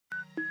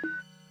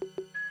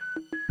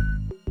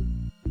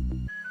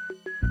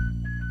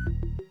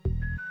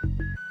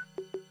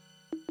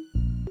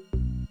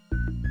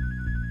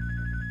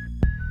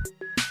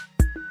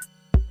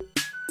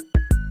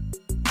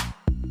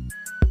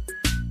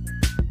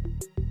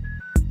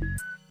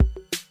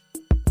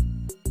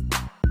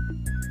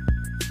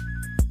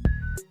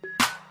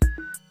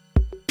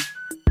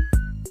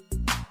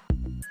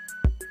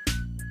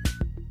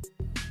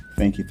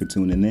Thank you for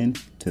tuning in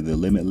to the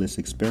Limitless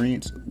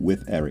Experience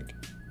with Eric.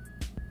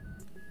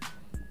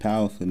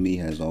 Power for me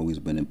has always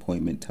been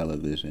appointment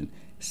television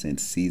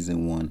since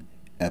season 1,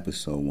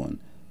 episode 1.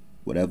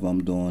 Whatever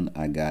I'm doing,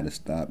 I gotta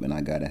stop and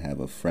I gotta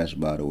have a fresh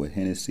bottle of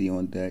Hennessy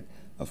on deck,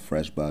 a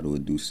fresh bottle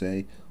of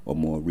Douce, or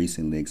more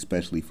recently,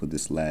 especially for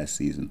this last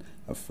season,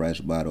 a fresh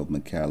bottle of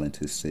Macallan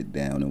to sit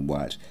down and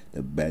watch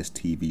the best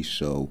TV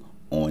show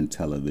on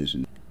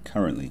television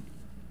currently.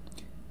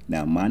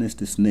 Now, minus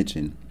the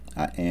snitching,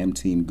 I am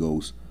Team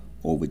Ghost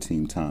over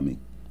Team Tommy.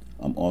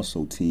 I'm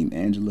also Team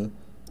Angela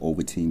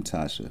over Team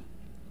Tasha.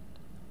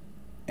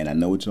 And I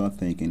know what y'all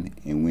thinking,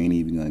 and we ain't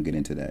even gonna get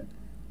into that.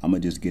 I'm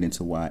gonna just get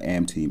into why I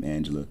am Team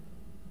Angela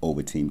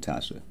over Team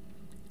Tasha.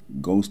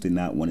 Ghost did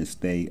not want to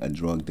stay a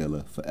drug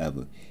dealer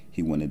forever.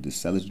 He wanted to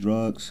sell his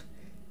drugs,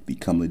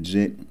 become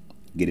legit,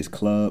 get his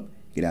club,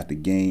 get out the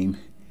game,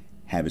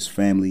 have his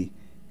family,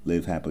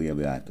 live happily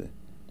ever after.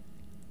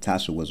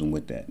 Tasha wasn't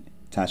with that.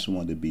 Tasha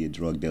wanted to be a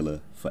drug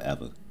dealer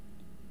forever.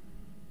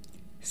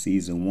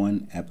 Season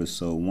 1,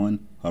 episode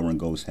 1, her and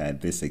Ghost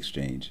had this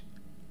exchange.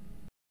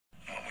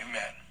 When we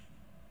met,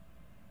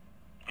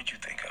 what'd you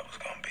think I was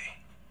gonna be?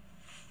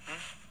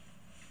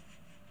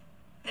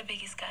 The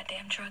biggest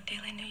goddamn drug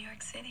dealer in New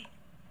York City.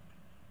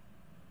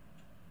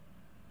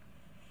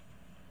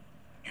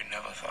 You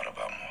never thought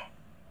about more.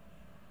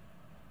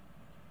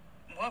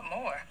 What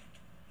more?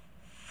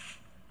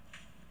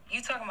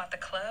 You talking about the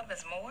club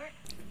as more?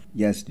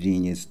 Yes,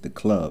 genius, the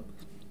club.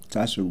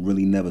 Tasha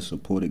really never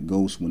supported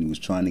Ghost when he was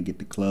trying to get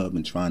the club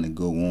and trying to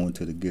go on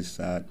to the good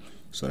side,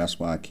 so that's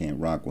why I can't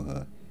rock with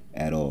her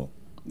at all.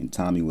 And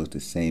Tommy was the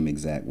same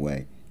exact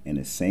way. In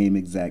the same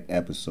exact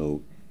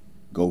episode,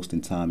 Ghost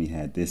and Tommy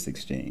had this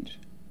exchange.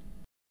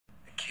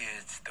 The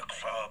kids, the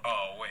club.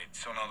 Oh, wait,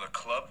 so now the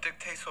club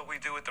dictates what we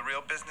do with the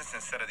real business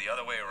instead of the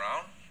other way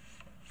around?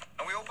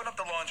 And we open up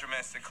the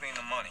laundromats to clean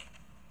the money.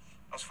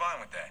 I was fine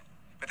with that.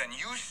 But then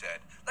you said,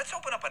 let's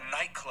open up a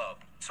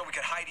nightclub so we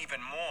could hide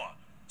even more.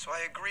 So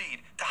I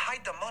agreed to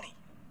hide the money,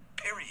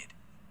 period.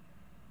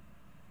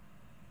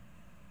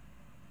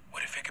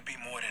 What if it could be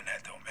more than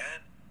that, though,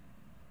 man?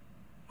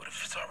 What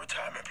if it's our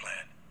retirement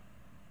plan?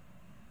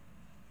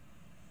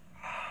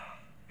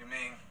 You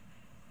mean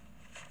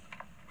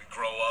we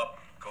grow up,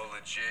 go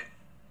legit,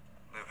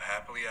 live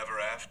happily ever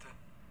after?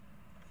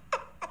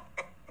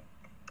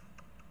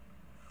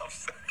 I'm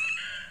sorry.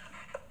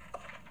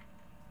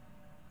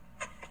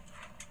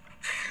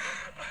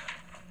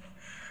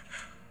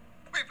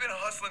 We've been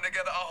hustling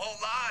together our whole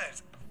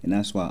lives. And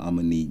that's why I'm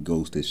gonna need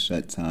Ghost to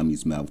shut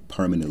Tommy's mouth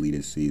permanently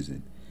this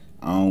season.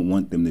 I don't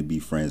want them to be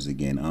friends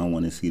again. I don't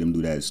want to see them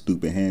do that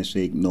stupid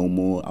handshake no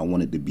more. I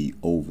want it to be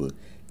over.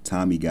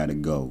 Tommy gotta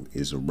go.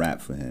 It's a wrap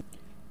for him.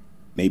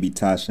 Maybe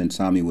Tasha and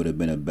Tommy would have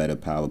been a better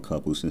power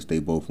couple since they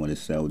both want to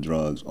sell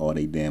drugs all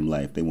their damn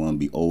life. They want to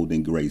be old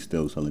and gray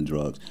still selling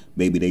drugs.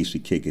 Maybe they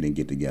should kick it and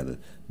get together.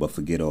 But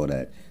forget all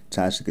that.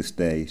 Tasha could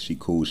stay. She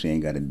cool. She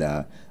ain't got to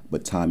die.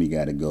 But Tommy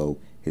got to go.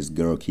 His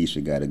girl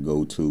Keisha got to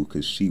go too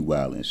because she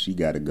wildin'. She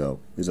got to go.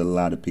 There's a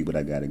lot of people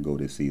that got to go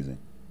this season.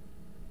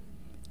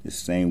 The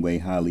same way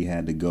Holly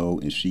had to go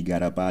and she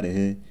got up out of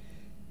here,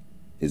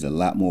 there's a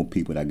lot more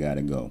people that got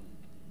to go.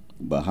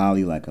 But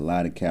Holly, like a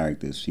lot of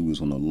characters, she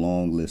was on a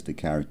long list of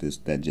characters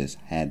that just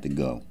had to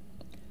go.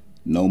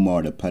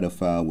 Nomar the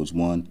pedophile was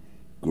one.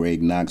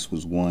 Greg Knox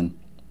was one.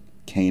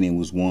 Kanan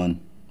was one.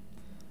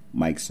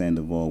 Mike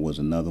Sandoval was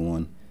another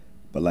one.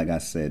 But like I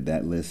said,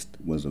 that list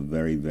was a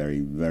very, very,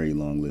 very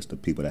long list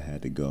of people that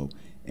had to go,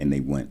 and they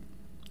went.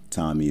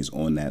 Tommy is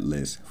on that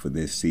list for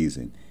this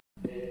season.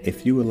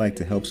 If you would like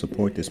to help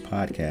support this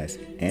podcast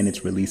and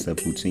its release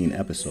of routine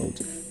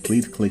episodes,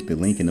 please click the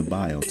link in the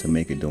bio to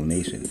make a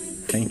donation.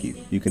 Thank you.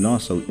 You can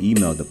also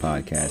email the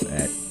podcast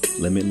at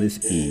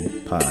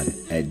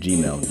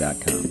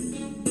limitlessepod@gmail.com.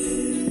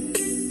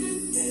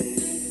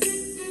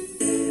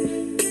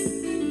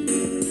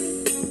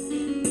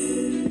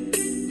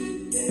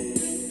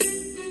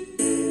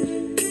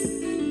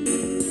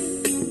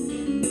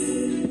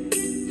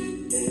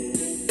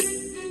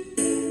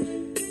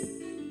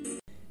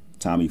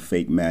 Tommy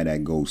fake mad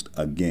at Ghost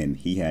again.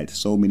 He had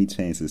so many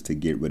chances to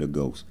get rid of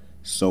Ghost.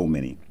 So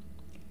many.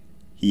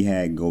 He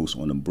had Ghost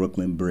on the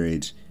Brooklyn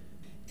Bridge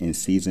in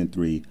season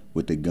 3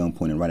 with the gun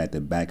pointing right at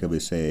the back of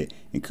his head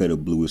and could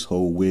have blew his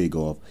whole wig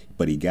off,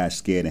 but he got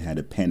scared and had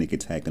a panic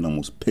attack and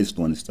almost pissed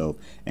on himself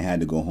and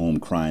had to go home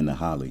crying to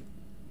Holly.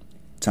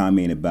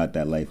 Tommy ain't about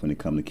that life when it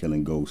come to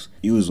killing Ghosts.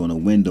 He was on a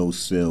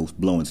windowsill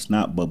blowing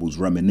snot bubbles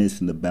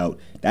reminiscing about,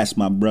 that's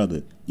my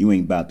brother. You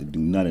ain't about to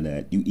do none of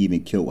that. You even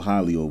killed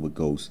Holly over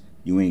Ghost.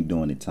 You ain't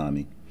doing it,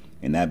 Tommy.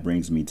 And that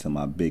brings me to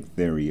my big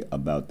theory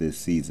about this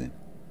season.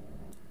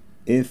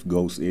 If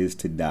Ghost is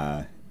to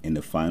die in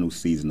the final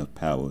season of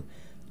Power,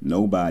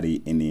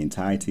 nobody in the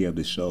entirety of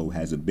the show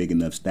has a big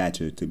enough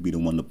stature to be the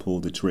one to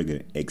pull the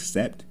trigger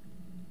except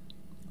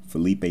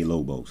Felipe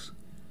Lobos.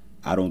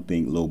 I don't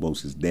think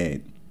Lobos is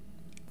dead.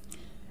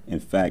 In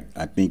fact,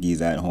 I think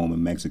he's at home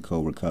in Mexico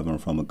recovering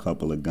from a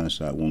couple of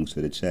gunshot wounds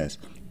to the chest.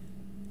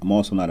 I'm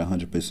also not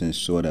 100%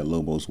 sure that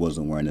Lobos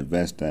wasn't wearing a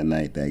vest that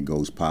night that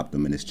Ghost popped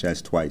him in his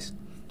chest twice.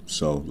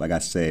 So, like I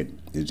said,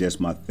 it's just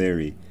my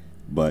theory,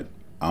 but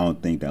I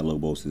don't think that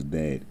Lobos is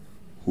dead.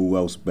 Who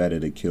else better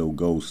to kill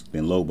Ghost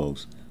than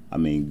Lobos? I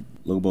mean,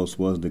 Lobos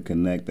was the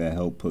connect that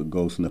helped put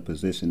Ghost in the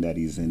position that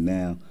he's in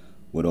now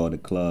with all the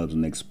clubs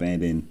and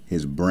expanding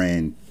his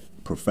brand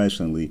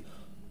professionally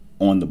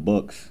on the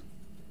books.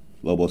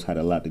 Lobos had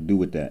a lot to do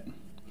with that.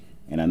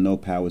 And I know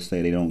powers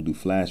say they don't do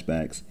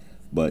flashbacks,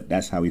 but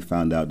that's how we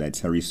found out that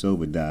Terry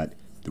Silver died,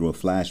 through a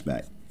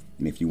flashback.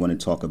 And if you want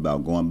to talk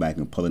about going back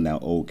and pulling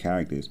out old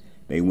characters,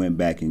 they went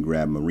back and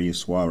grabbed Maria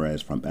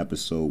Suarez from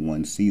episode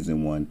 1,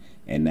 season 1,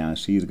 and now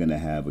she's going to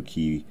have a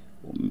key,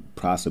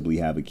 possibly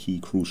have a key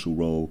crucial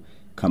role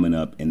coming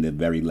up in the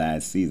very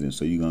last season.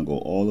 So you're going to go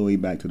all the way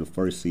back to the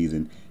first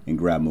season and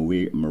grab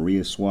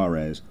Maria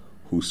Suarez,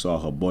 who saw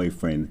her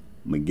boyfriend,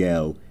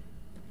 Miguel,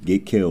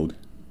 get killed,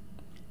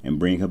 and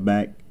bring her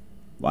back.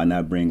 Why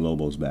not bring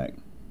Lobos back?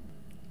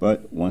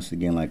 But once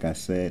again, like I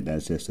said,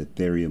 that's just a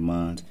theory of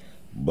mine.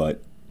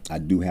 But I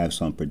do have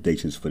some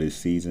predictions for this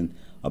season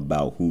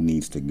about who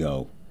needs to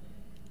go.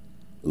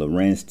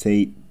 Lorenz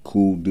Tate,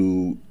 cool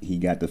dude. He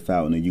got the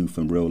Fountain of Youth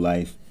in real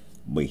life,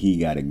 but he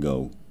got to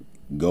go.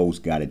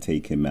 Ghost got to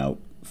take him out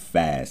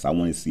fast. I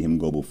want to see him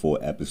go before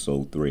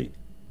episode 3.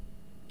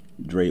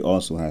 Dre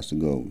also has to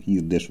go.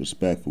 He's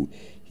disrespectful.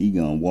 He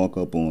gonna walk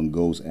up on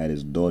Ghost at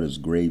his daughter's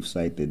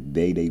gravesite the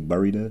day they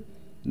buried her.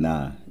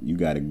 Nah, you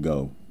gotta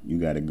go. You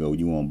gotta go.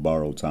 You on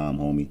borrowed time,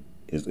 homie.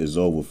 It's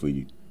over for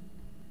you.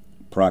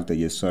 Proctor,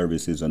 your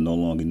services are no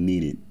longer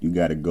needed. You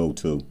gotta go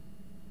too.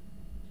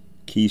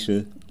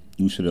 Keisha,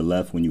 you should have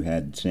left when you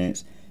had the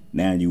chance.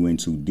 Now you in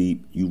too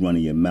deep. You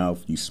running your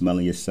mouth. You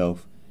smelling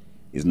yourself.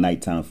 It's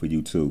nighttime for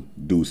you too.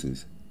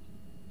 Deuces.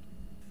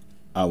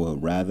 I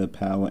would rather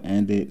Power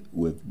ended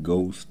with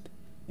Ghost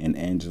and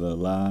Angela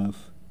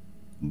alive,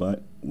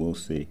 but we'll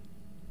see.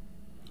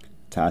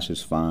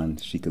 Tasha's fine.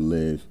 She could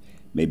live.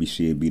 Maybe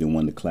she'd be the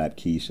one to clap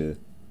Keisha.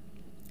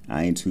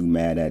 I ain't too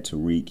mad at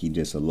Tariq. He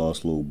just a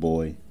lost little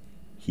boy.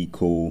 He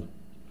cool.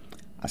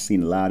 I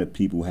seen a lot of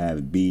people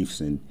have beefs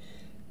and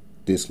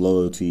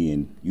disloyalty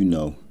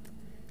and,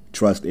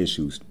 trust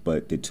issues.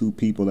 But the two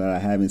people that I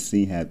haven't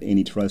seen have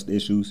any trust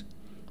issues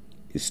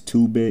is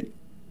 2-Bit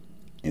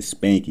and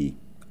Spanky.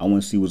 I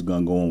want to see what's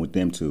going to go on with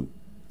them two.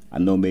 I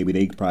know maybe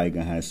they probably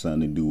going to have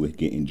something to do with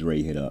getting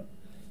Dre hit up.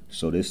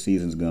 So this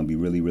season's going to be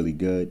really, really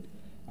good.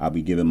 I'll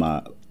be giving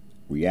my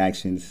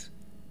reactions,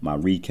 my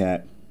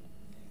recap,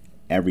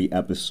 every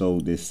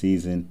episode this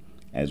season,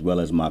 as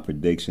well as my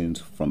predictions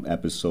from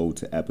episode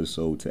to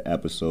episode to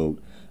episode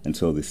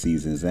until the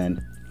season's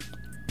end.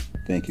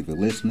 Thank you for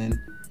listening.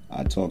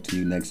 I'll talk to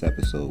you next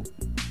episode.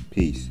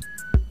 Peace.